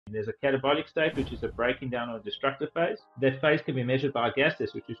There's a catabolic state, which is a breaking down or destructive phase. That phase can be measured by a gas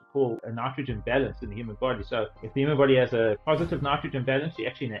test, which is called a nitrogen balance in the human body. So if the human body has a positive nitrogen balance, you're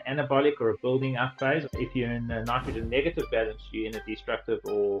actually in an anabolic or a building up phase. If you're in a nitrogen negative balance, you're in a destructive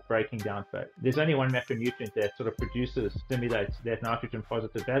or breaking down phase. There's only one macronutrient that sort of stimulates that nitrogen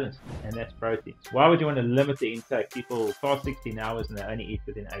positive balance, and that's protein. Why would you want to limit the intake? People fast 16 hours and they only eat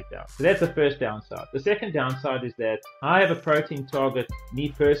within 8 hours. So that's the first downside. The second downside is that I have a protein target, me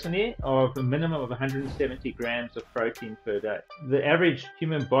personally, of a minimum of 170 grams of protein per day. The average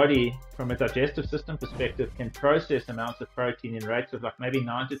human body, from a digestive system perspective, can process amounts of protein in rates of like maybe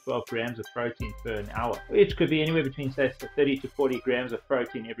 9 to 12 grams of protein per an hour, which could be anywhere between say 30 to 40 grams of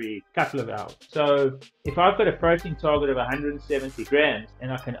protein every couple of hours. So if I've got a protein target of 170 grams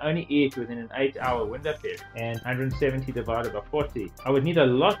and I can only eat within an 8-hour window period, and 170 divided by 40, I would need a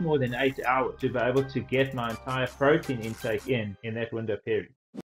lot more than 8 hours to be able to get my entire protein intake in that window period.